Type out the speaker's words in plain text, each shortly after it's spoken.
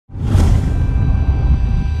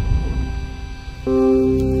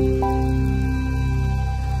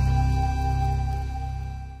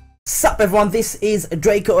everyone, this is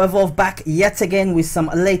Draco Evolve back yet again with some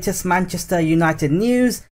latest Manchester United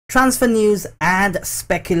news, transfer news and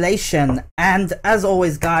speculation. And as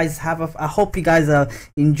always guys, I hope you guys are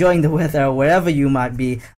enjoying the weather wherever you might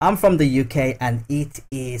be. I'm from the UK and it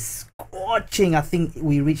is scorching. I think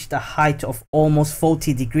we reached a height of almost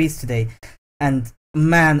 40 degrees today, and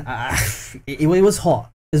man, it was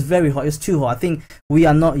hot. It was very hot. It was too hot. I think we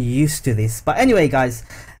are not used to this. But anyway guys,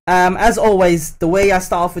 as always, the way I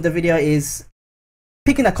start off with the video is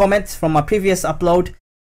picking a comment from my previous upload,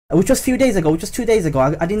 which was a few days ago, which was 2 days ago.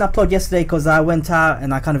 I didn't upload yesterday because I went out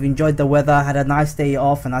and I kind of enjoyed the weather, had a nice day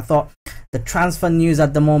off, and I thought the transfer news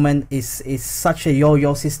at the moment is such a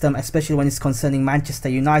yo-yo system, especially when it's concerning Manchester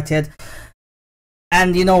United.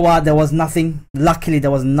 And you know what, there was nothing, luckily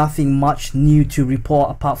there was nothing much new to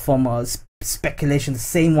report apart from speculation, the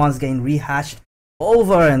same ones getting rehashed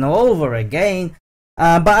over and over again.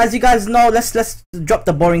 But as you guys know, let's drop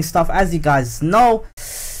the boring stuff. As you guys know,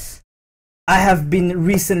 I have been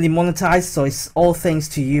recently monetized, so it's all thanks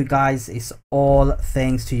to you guys. It's all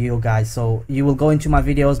thanks to you guys. So you will go into my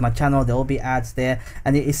videos, my channel, there will be ads there,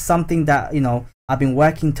 and it is something that, you know, I've been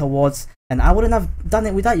working towards, and I wouldn't have done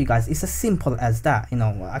it without you guys. It's as simple as that. You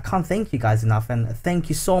know, I can't thank you guys enough, and thank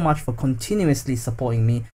you so much for continuously supporting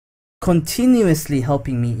me, continuously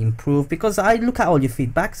helping me improve, because I look at all your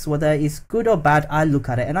feedbacks, whether it's good or bad. I look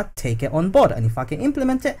at it and I take it on board, and if I can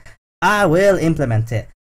implement it, I will implement it.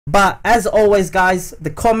 But as always guys, the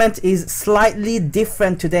comment is slightly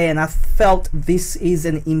different today, and I felt this is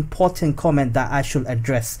an important comment that I should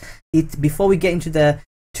address it before we get into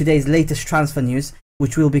today's latest transfer news,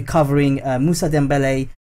 which will be covering Moussa Dembele,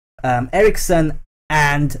 Eriksen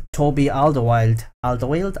and Toby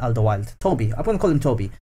Alderweireld. Toby, I'm gonna call him Toby.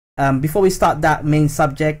 Before we start that main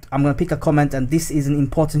subject, I'm going to pick a comment, and this is an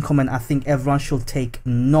important comment. I think everyone should take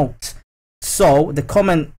note. So the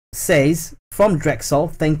comment says, from Draco,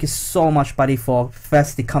 thank you so much buddy for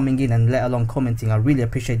firstly coming in and let alone commenting. I really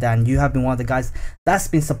appreciate that, and you have been one of the guys that's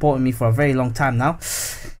been supporting me for a very long time now.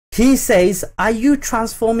 He says, are you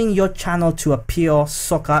transforming your channel to a pure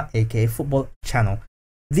soccer aka football channel?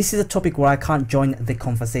 This is a topic where I can't join the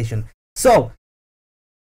conversation, so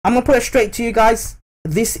I'm going to put it straight to you guys.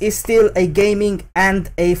 This is still a gaming and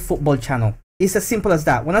a football channel. It's as simple as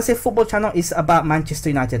that. When I say football channel, it's about Manchester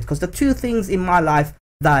United, because the two things in my life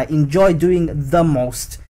that I enjoy doing the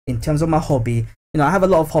most in terms of my hobby, you know, I have a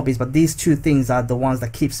lot of hobbies, but these two things are the ones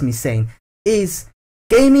that keeps me sane, is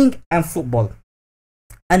gaming and football.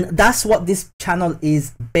 And that's what this channel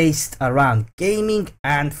is based around, gaming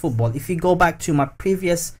and football. If you go back to my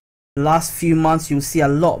previous last few months, you'll see a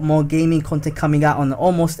lot more gaming content coming out on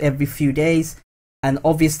almost every few days. And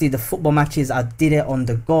obviously the football matches, I did it on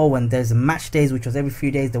the go when there's match days, which was every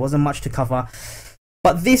few days. There wasn't much to cover.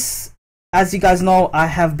 But this, as you guys know, I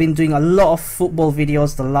have been doing a lot of football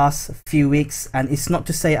videos the last few weeks. And it's not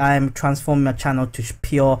to say I am transforming my channel to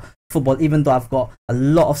pure football, even though I've got a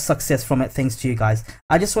lot of success from it thanks to you guys.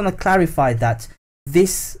 I just want to clarify that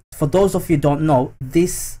this, for those of you who don't know,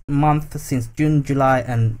 this month, since June, July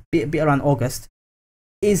and a bit around August,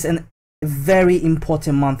 is an very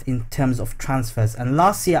important month in terms of transfers. And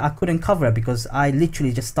last year I couldn't cover it because I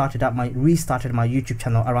literally just restarted my YouTube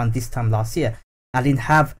channel around this time last year. I didn't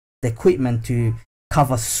have the equipment to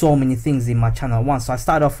cover so many things in my channel at once, so I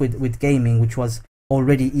started off with gaming, which was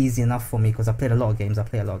already easy enough for me because I played a lot of games.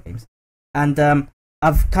 And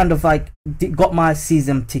I've kind of like got my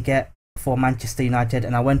season ticket for Manchester United,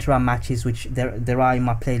 and I went around matches, which there are in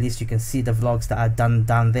my playlist. You can see the vlogs that I've done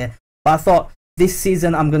down there. But I thought this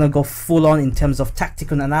season I'm gonna go full on in terms of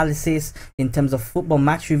tactical analysis, in terms of football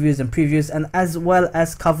match reviews and previews, and as well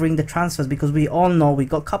as covering the transfers, because we all know we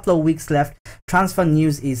got a couple of weeks left. Transfer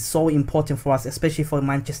news is so important for us, especially for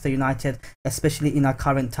Manchester United, especially in our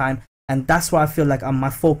current time. And that's why I feel like my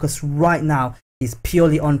focus right now is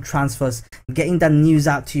purely on transfers, getting that news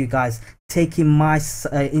out to you guys, taking my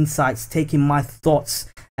insights, taking my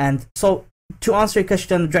thoughts. And so to answer your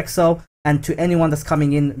question, Draco, and to anyone that's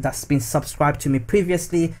coming in that's been subscribed to me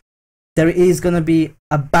previously, there is going to be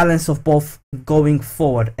a balance of both going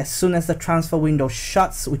forward. As soon as the transfer window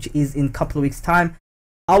shuts, which is in a couple of weeks time,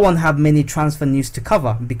 I won't have many transfer news to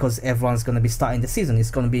cover because everyone's going to be starting the season.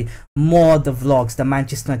 It's going to be more the vlogs, the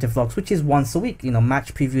Manchester United vlogs, which is once a week, you know,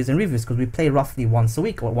 match previews and reviews, because we play roughly once a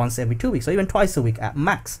week or once every 2 weeks or even twice a week at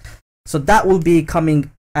max. So that will be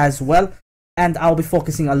coming as well. And I'll be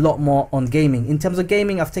focusing a lot more on gaming. In terms of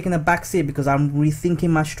gaming, I've taken a backseat because I'm rethinking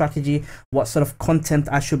my strategy, what sort of content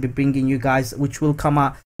I should be bringing you guys, which will come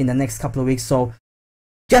out in the next couple of weeks. So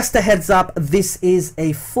Just a heads up, this is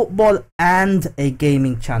a football and a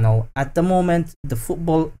gaming channel. At the moment, the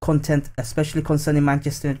football content, especially concerning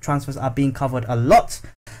Manchester United transfers, are being covered a lot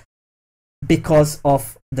because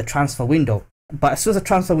of the transfer window. But as soon as the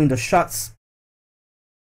transfer window shuts,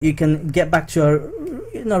 you can get back to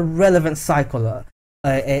a relevant cycle,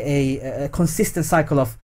 a consistent cycle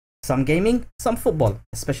of some gaming, some football,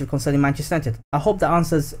 especially concerning Manchester United. I hope that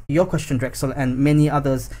answers your question, Drexel, and many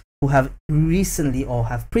others who have recently or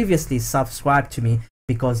have previously subscribed to me,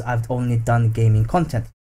 because I've only done gaming content.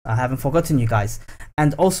 I haven't forgotten you guys.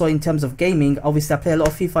 And also in terms of gaming, obviously I play a lot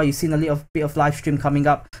of FIFA. You've seen a little bit of live stream coming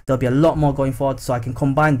up. There'll be a lot more going forward, so I can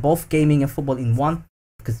combine both gaming and football in one,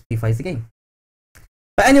 because FIFA is a game.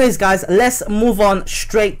 But anyways guys, let's move on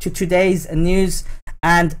straight to today's news.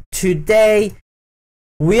 And today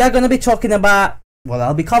we are going to be talking about, well,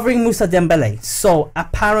 I'll be covering Moussa Dembele. So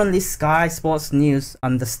apparently Sky Sports News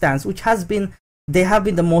understands, which has been, they have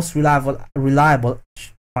been the most reliable,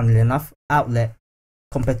 funnily enough, outlet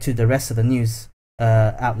compared to the rest of the news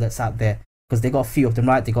outlets out there, because they got a few of them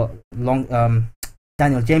right. They got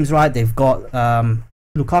Daniel James right. They've got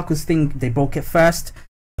Lukaku's thing. They broke it first.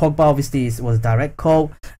 Pogba obviously was direct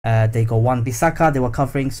call. They got Wan-Bissaka they were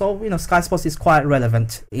covering. So Sky Sports is quite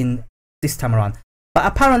relevant in this time around. But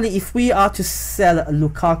apparently, if we are to sell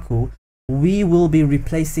Lukaku, we will be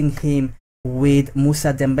replacing him with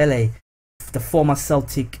Moussa Dembele, the former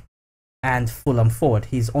Celtic and Fulham forward.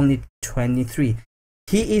 He's only 23.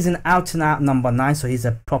 He is an out-and-out number 9, so he's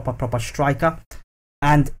a proper striker.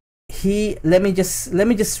 And he, let me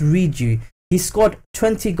just read you. He scored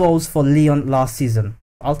 20 goals for Lyon last season.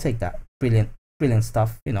 I'll take that. Brilliant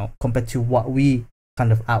stuff. Compared to what we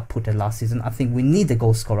kind of outputted last season, I think we need a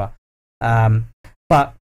goal scorer.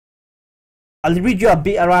 But I'll read you a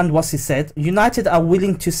bit around what he said. United are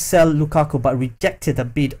willing to sell Lukaku, but rejected a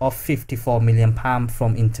bid of £54 million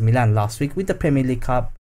from Inter Milan last week, with the Premier League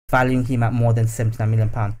Cup valuing him at more than £79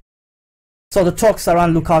 million. So the talks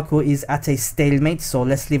around Lukaku is at a stalemate, so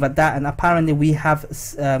let's leave at that. And apparently we have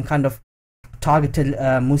kind of targeted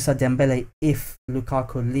Moussa Dembele. If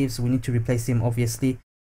Lukaku leaves, we need to replace him, obviously.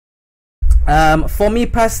 For me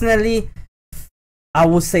personally, I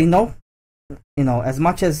would say no. As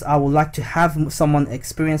much as I would like to have someone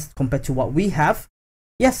experienced compared to what we have,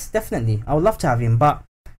 yes, definitely, I would love to have him. But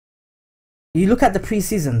you look at the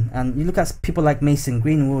preseason and you look at people like Mason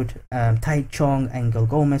Greenwood, Tai Chong, Angel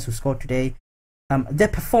Gomez, who scored today. They're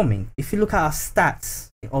performing. If you look at our stats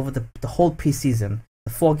over the whole preseason,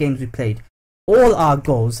 the 4 games we played, all our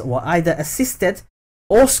goals were either assisted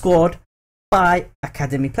or scored by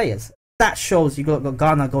academy players. That shows you got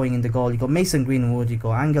Ghana going in the goal, you got Mason Greenwood, you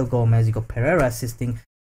got Angel Gomez, you got Pereira assisting.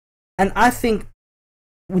 And I think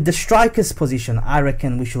with the strikers position, I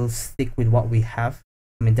reckon we should stick with what we have.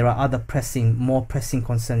 I mean, there are other more pressing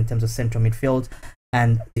concerns in terms of central midfield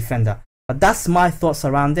and defender. But that's my thoughts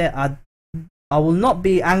around it. I will not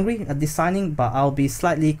be angry at this signing, but I'll be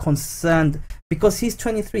slightly concerned because he's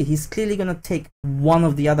 23. He's clearly going to take one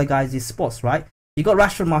of the other guys' spots, right? You got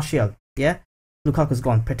Rashford, Martial, yeah? Lukaku's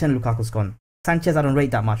gone. Pretend Lukaku's gone. Sanchez, I don't rate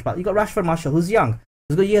that much, but you got Rashford, Martial, who's young.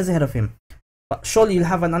 He's got years ahead of him. But surely you'll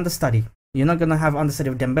have an understudy. You're not going to have understudy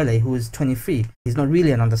of Dembele, who is 23. He's not really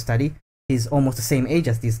an understudy. He's almost the same age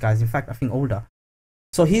as these guys. In fact, I think older.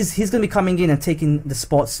 So he's going to be coming in and taking the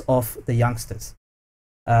spots of the youngsters.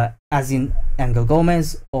 As in Angel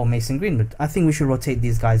Gomez or Mason Greenwood. I think we should rotate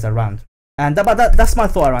these guys around. And that's my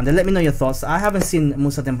thought around it. Let me know your thoughts. I haven't seen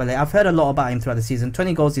Moussa Dembele. I've heard a lot about him throughout the season.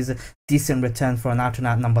 20 goals is a decent return for an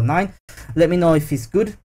out-and-out number 9. Let me know if he's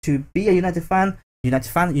good to be a United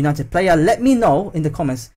player. Let me know in the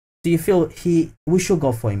comments. Do you feel we should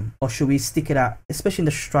go for him, or should we stick it out, especially in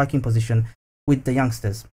the striking position with the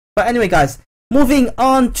youngsters? But anyway, guys, moving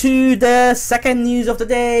on to the second news of the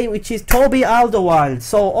day, which is Toby Alderweireld.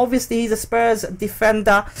 So obviously he's a Spurs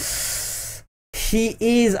defender. He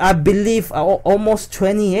is, I believe, almost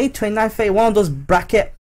 28, 29, 30, one of those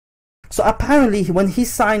bracket. So apparently when he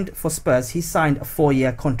signed for Spurs, he signed a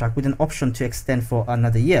 4-year contract with an option to extend for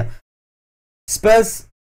another year. Spurs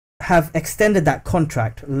have extended that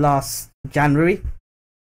contract last January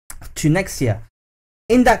to next year.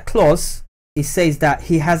 In that clause, it says that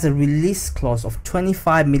he has a release clause of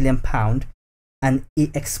 £25 million and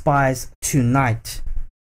it expires tonight.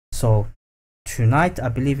 So tonight, I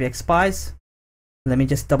believe it expires. Let me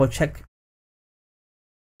just double check.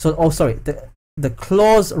 So, the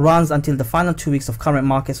clause runs until the final 2 weeks of current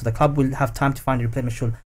market, so the club will have time to find a replacement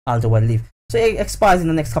should Alderweireld leave. So it expires in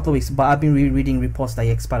the next couple of weeks, but I've been reading reports that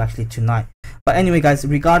it expired actually tonight. But anyway, guys,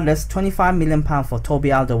 regardless, £25 million for Toby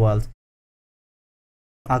Alderweireld.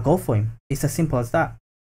 I'll go for him. It's as simple as that.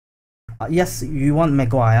 Yes, you want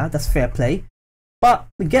Maguire, that's fair play. But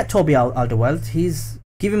get Toby Alderweireld.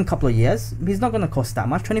 Give him a couple of years. He's not going to cost that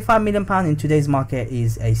much. £25 million in today's market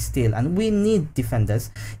is a steal, and we need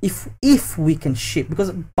defenders if we can ship,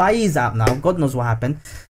 because Bailly is out now. God knows what happened.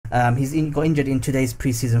 Got injured in today's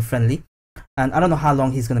preseason friendly, and I don't know how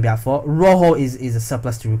long he's going to be out for. Rojo is a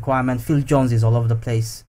surplus to requirement. Phil Jones is all over the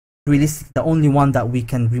place. Realistically, the only one that we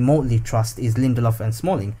can remotely trust is Lindelof and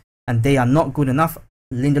Smalling, and they are not good enough.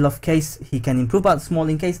 Lindelof case, he can improve, but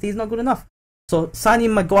Smalling case, he's not good enough. So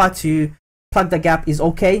signing Maguire to plug the gap is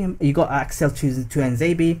okay. You got Axel to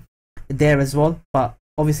Nzabi there as well, but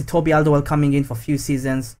obviously Toby Alderweireld coming in for a few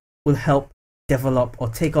seasons will help develop or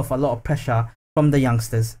take off a lot of pressure from the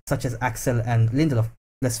youngsters such as Axel and Lindelof.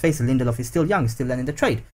 Let's face it, Lindelof is still young, still learning the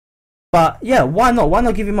trade. But yeah, why not? Why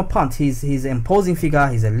not give him a punt? He's an imposing figure,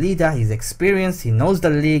 he's a leader, he's experienced, he knows the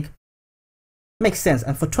league. Makes sense,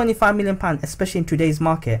 and for £25 million, especially in today's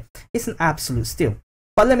market, it's an absolute steal.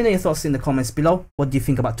 But let me know your thoughts in the comments below. What do you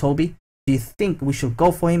think about Toby? Do you think we should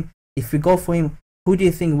go for him? If we go for him, who do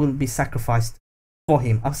you think will be sacrificed for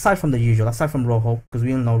him? Aside from the usual, aside from Rojo, because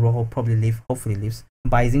we all know Rojo probably hopefully leaves,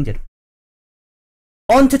 but he's injured.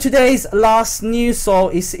 On to today's last news. So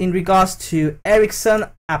it's in regards to Eriksen.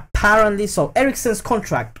 Apparently, so Eriksen's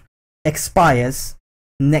contract expires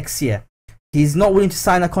next year. He's not willing to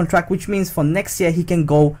sign a contract, which means for next year he can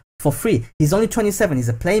go for free. He's only 27. He's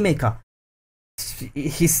a playmaker.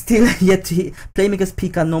 He's still yet to playmakers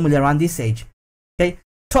peak are normally around this age. Okay,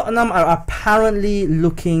 Tottenham are apparently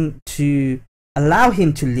looking to allow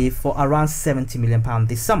him to leave for around £70 million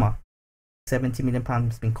this summer. £70 million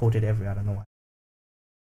has been quoted everywhere. I don't know why.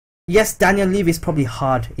 Yes, Daniel Levy is probably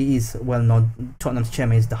hard. He is well known. Tottenham's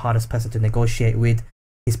chairman is the hardest person to negotiate with.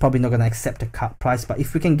 He's probably not going to accept a cut price, but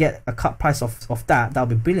if we can get a cut price of that would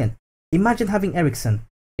be brilliant. Imagine having Eriksen.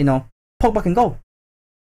 You know, Pogba can go.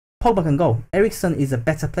 Pogba can go. Eriksen is a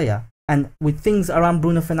better player, and with things around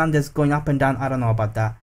Bruno Fernandes going up and down, I don't know about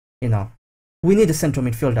that. You know, we need a central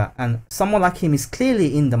midfielder, and someone like him is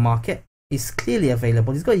clearly in the market. He's clearly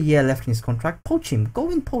available. He's got a year left in his contract. Poach him.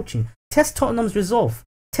 Go in, poach him. Test Tottenham's resolve.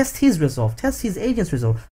 Test his resolve. Test his agent's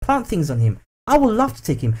resolve. Plant things on him. I would love to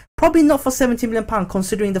take him. Probably not for £70 million,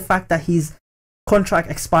 considering the fact that his contract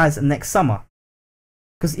expires next summer.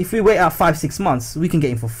 Because if we wait out 5-6 months, we can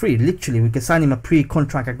get him for free. Literally, we can sign him a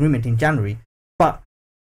pre-contract agreement in January. But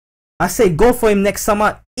I say go for him next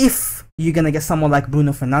summer if you're going to get someone like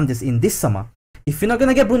Bruno Fernandes in this summer. If you're not going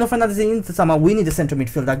to get Bruno Fernandes in the summer, we need a central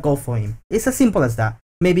midfielder. Go for him. It's as simple as that.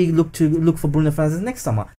 Maybe look for Bruno Fernandes next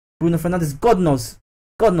summer. Bruno Fernandes, God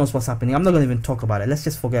knows what's happening. I'm not going to even talk about it. Let's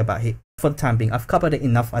just forget about it for the time being. I've covered it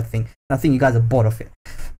enough, I think. I think you guys are bored of it.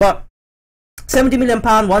 But £70 million,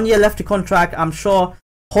 1 year left to contract. I'm sure,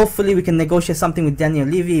 hopefully, we can negotiate something with Daniel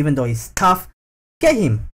Levy, even though he's tough. Get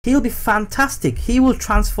him. He'll be fantastic. He will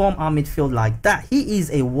transform our midfield like that. He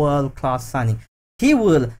is a world-class signing. He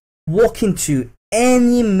will walk into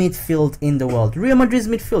any midfield in the world. Real Madrid's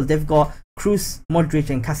midfield, they've got Kroos,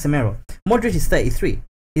 Modric, and Casemiro. Modric is 33.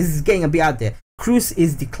 He's getting a bit out there. Kroos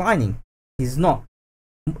is declining. He's not.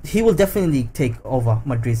 He will definitely take over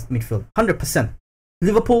Madrid's midfield. 100%.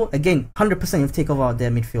 Liverpool, again, 100% he'll take over their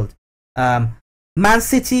midfield. Man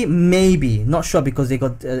City, maybe. Not sure, because they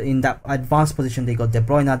got, in that advanced position, they got De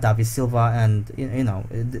Bruyne, David Silva, and, you know,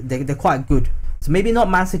 they're quite good. So maybe not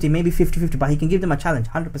Man City, maybe 50-50, but he can give them a challenge,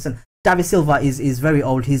 100%. David Silva is very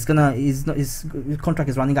old. His contract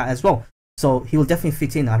is running out as well. So he will definitely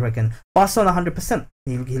fit in, I reckon. Barcelona, 100%.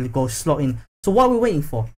 He'll go slot in. So what are we waiting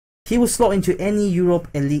for? He will slot into any Europe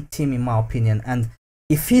elite team, in my opinion. And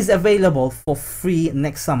if he's available for free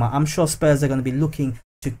next summer, I'm sure Spurs are going to be looking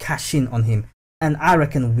to cash in on him. And I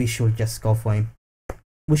reckon we should just go for him.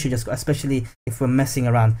 We should just go, especially if we're messing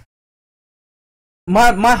around.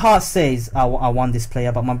 My heart says I want this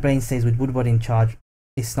player, but my brain says with Woodward in charge,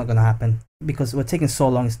 it's not going to happen. Because we're taking so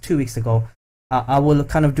long. It's 2 weeks ago. I will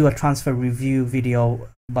kind of do a transfer review video,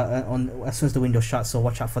 but as soon as the window shuts, so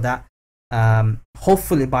watch out for that.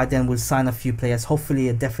 Hopefully by then we'll sign a few players.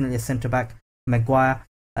 Hopefully definitely a centre back, Maguire.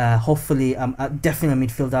 Hopefully definitely a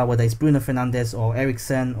midfielder, whether it's Bruno Fernandes or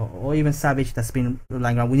Eriksen or even Savage that's been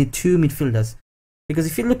lying around. We need 2 midfielders, because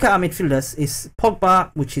if you look at our midfielders, it's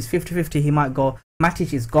Pogba, which is 50-50. He might go.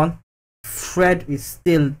 Matic is gone. Fred is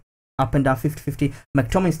still up and down 50-50.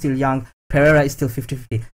 McTominay is still young. Pereira is still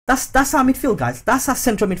 50-50. That's our midfield, guys. That's our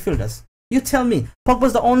central midfielders. You tell me.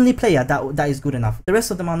 Pogba's the only player that is good enough. The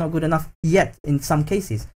rest of them are not good enough yet in some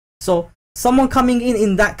cases. So someone coming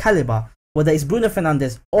in that caliber, whether it's Bruno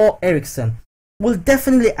Fernandes or Eriksen, will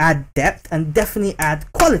definitely add depth and definitely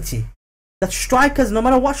add quality. That strikers, no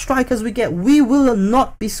matter what strikers we get, we will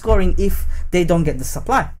not be scoring if they don't get the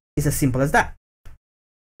supply. It's as simple as that.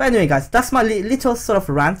 But anyway, guys, that's my little sort of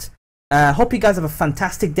rant. Hope you guys have a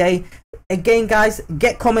fantastic day. Again, guys,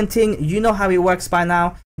 get commenting. You know how it works by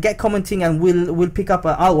now. Get commenting, and we'll pick up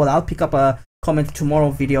I'll pick up a comment tomorrow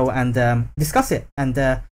video and discuss it. And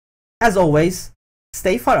as always,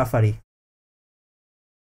 stay farafari.